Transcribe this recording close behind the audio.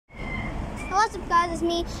What's up, guys? It's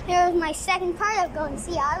me. Here's my second part of going to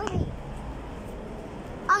see Adelie.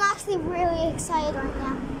 I'm actually really excited right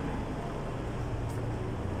now.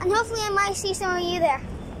 And hopefully I might see some of you there.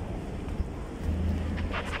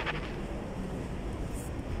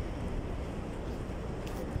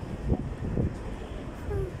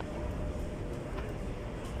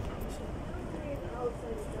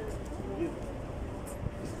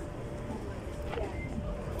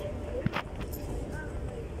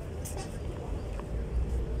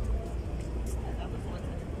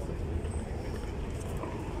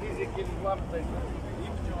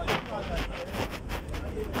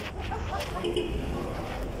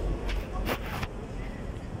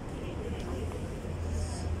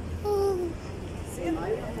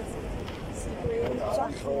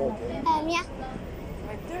 Yeah.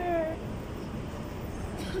 Right there.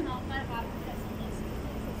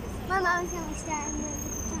 My mom's gonna start in the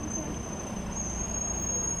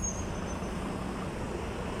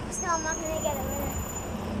so I'm not gonna get a minute.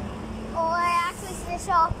 Oh, I actually see the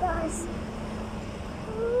shop, guys.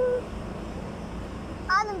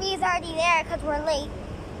 Adam B is already there because we're late.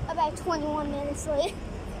 About 21 minutes late.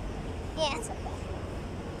 Yeah, it's okay.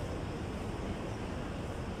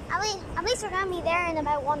 At least we're gonna be there in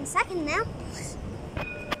about 1 second now.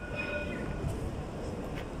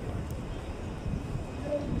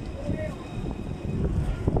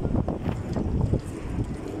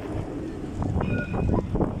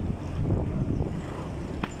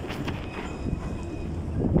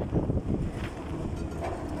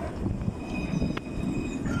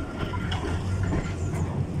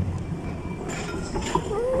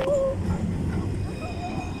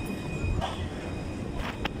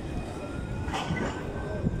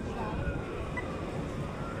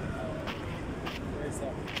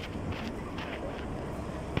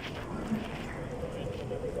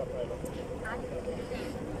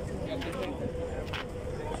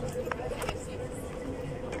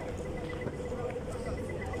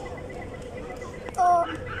 Oh,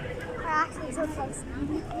 we're actually so close.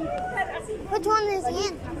 Which one is he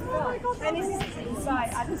in? And this is inside.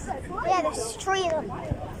 Yeah, there's 3 of them.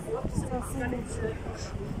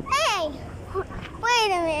 Hey! Wait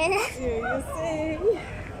a minute. Do you see?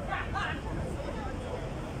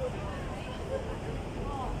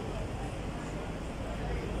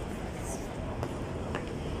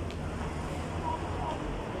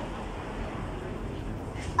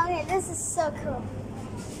 Okay, this is so cool.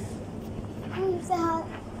 I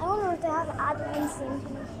wonder if they have Adelie scenes.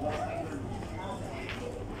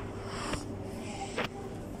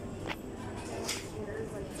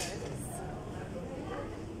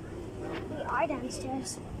 We are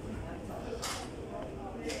downstairs.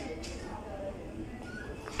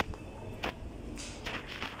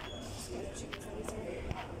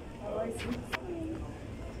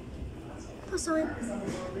 Oh, sorry.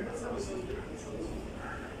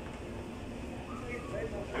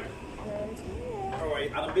 All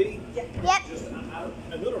right, Adam B. Yep. Just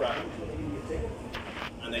another Adam.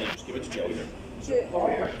 And then you just give it to Joey there. Sure.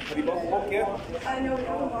 Over here. Have you bought the book yet? I know we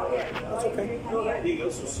haven't bought yet. That's okay. There you go.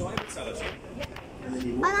 So Simon sell it. And then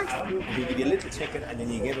you I'm Adam, he give you a little ticket, and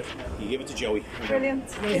then you give it to Joey. Brilliant.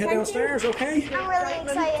 Then you head downstairs, okay? I'm really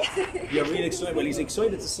excited. You're really excited. Well, he's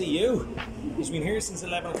excited to see you. He's been here since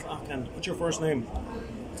 11 o'clock. And what's your first name?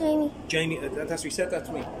 Jamie. Jamie. That's what he said that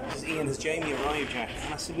to me. This is Ian. Has Jamie arrived yet?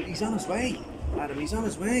 And I said, well, he's on his way. Adam, he's on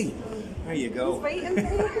his way. There you go. He's waiting for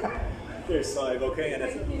you. There's Simon, okay? And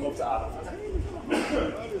then up to Adam.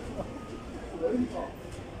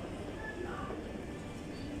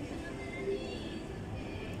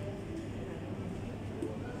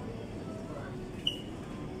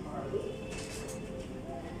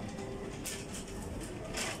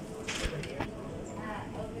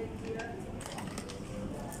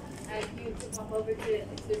 You can pop over to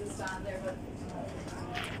the stand there, but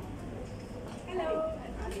hello.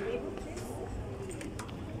 It's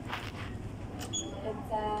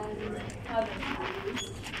Adam.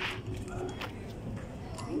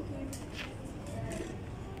 Thank you.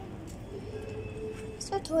 Is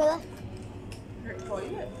there a toilet? Your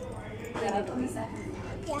toilet? Yeah, give me a second.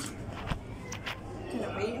 Yeah. Can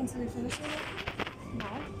it wait until we finish with it? No.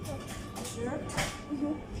 You sure?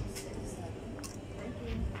 Mm-hmm.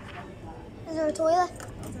 Is there a toilet?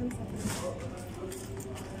 I'll send a second.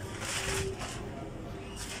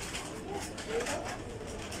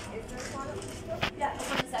 Yeah,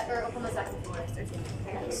 up on the second floor.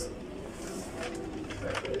 Thanks.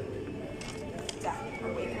 Yeah,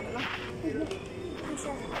 I'm waiting on it now. I'm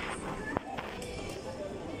sure.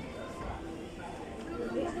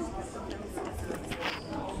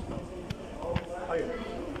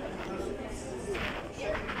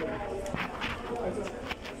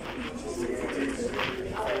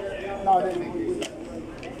 No, they didn't.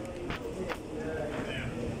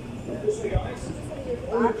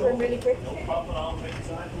 Bathroom really quick.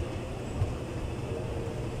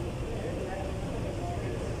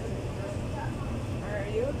 Are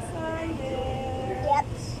you excited? Yep.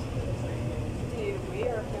 Do you wait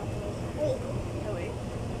or Wait. no wait?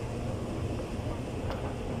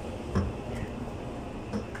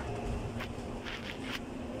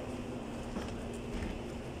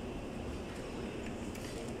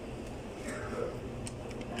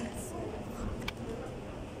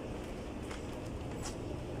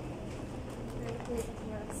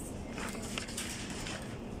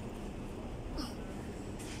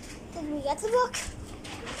 Did we get the book?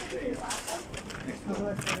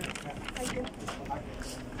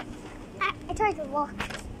 I tried to look.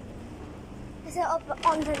 Is it up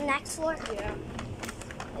on the next floor? Yeah.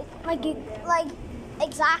 Like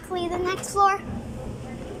exactly the next floor?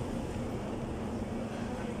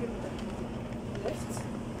 Lift?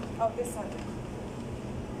 Oh, this side.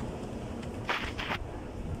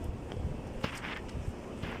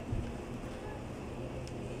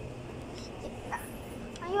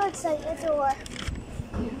 Are you excited or?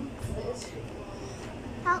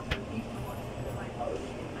 How?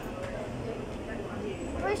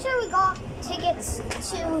 Pretty sure we got tickets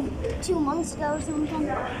 2 months ago or something.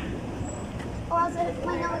 Or was it?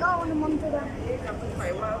 Wait, no, we got one a month ago.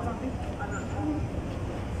 Quite a while, I think.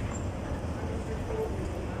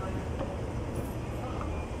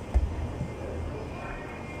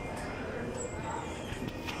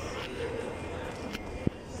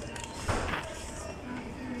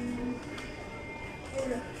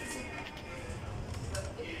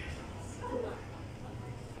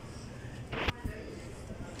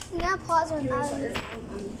 I'm gonna pause on that.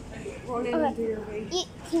 Roll in Okay. into your way.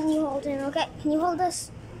 Can you hold it? Okay. Can you hold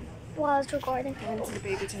this while it's recording? Into the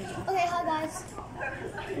baby change. Okay, hi guys.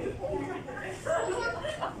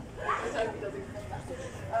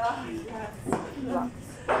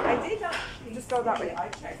 I did that. You just go that way.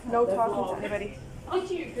 No talking to anybody. I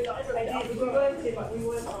did. We went, but we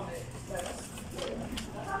went on it.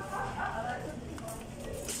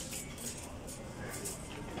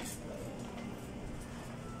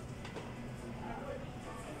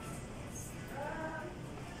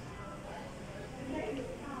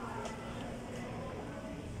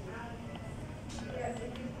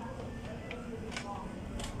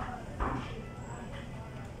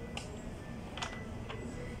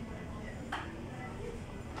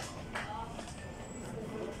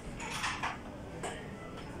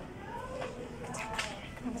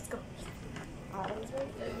 Let's go.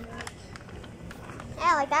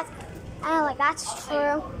 I like that's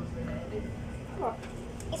true. What?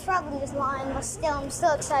 It's probably just lying, but still, I'm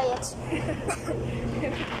still excited.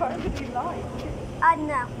 Why would you lie? I don't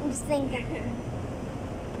know. I'm just thinking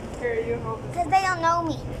Here, you hold this. because they don't know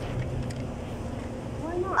me.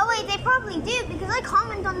 Why not? Oh wait, they probably do because I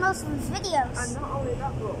comment on most of his And videos. not only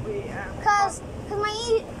that, but we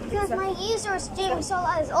Because my user is Jamie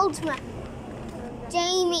Solis Ultimate.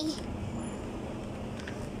 Jamie.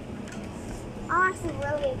 I'm actually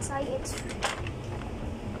really excited.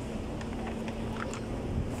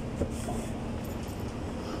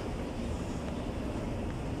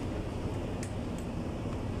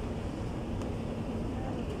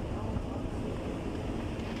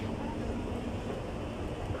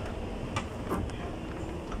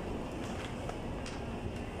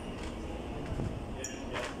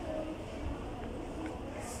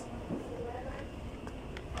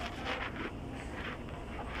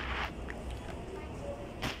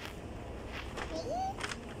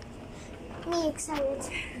 Me excited. It's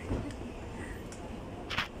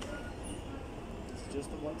just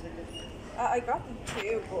the one ticket? I got them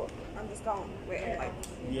too, but I'm just going waiting like.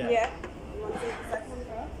 Yeah. Yeah. You want to take the second one?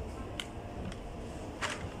 Girl?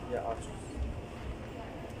 Yeah, I'll just.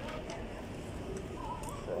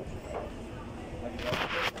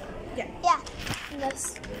 Yeah. Yeah. This.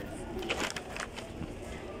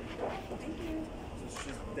 It's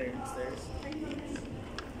just downstairs.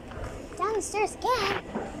 Downstairs again.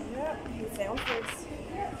 Yeah. He's downstairs.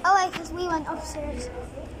 Oh wait, because we went upstairs.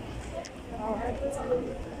 I'll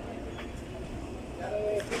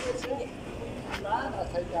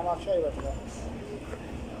take them, I'll show you where to go.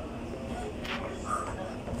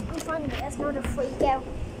 I'm finding it. That's not a freak out.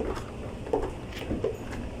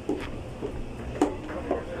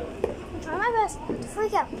 I'm trying my best to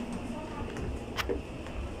freak out.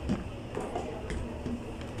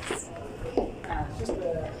 It's just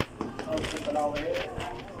below here.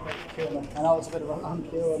 I know it's a bit of a long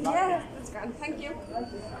queue. And Yeah, that's grand. Thank you.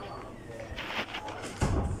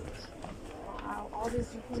 Wow, all these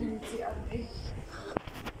people need to see everything.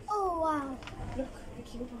 Oh. wow. Look, the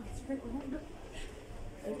cube on the spring. Look.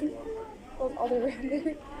 Open. Goes all the way around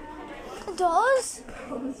there. It does?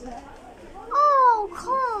 Oh,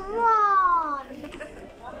 come on.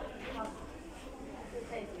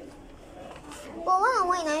 Well, while I'm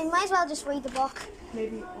waiting, I might as well just read the book.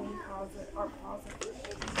 Maybe unpause it or pause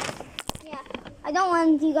it. Yeah, I don't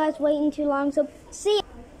want you guys waiting too long, so see you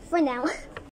for now.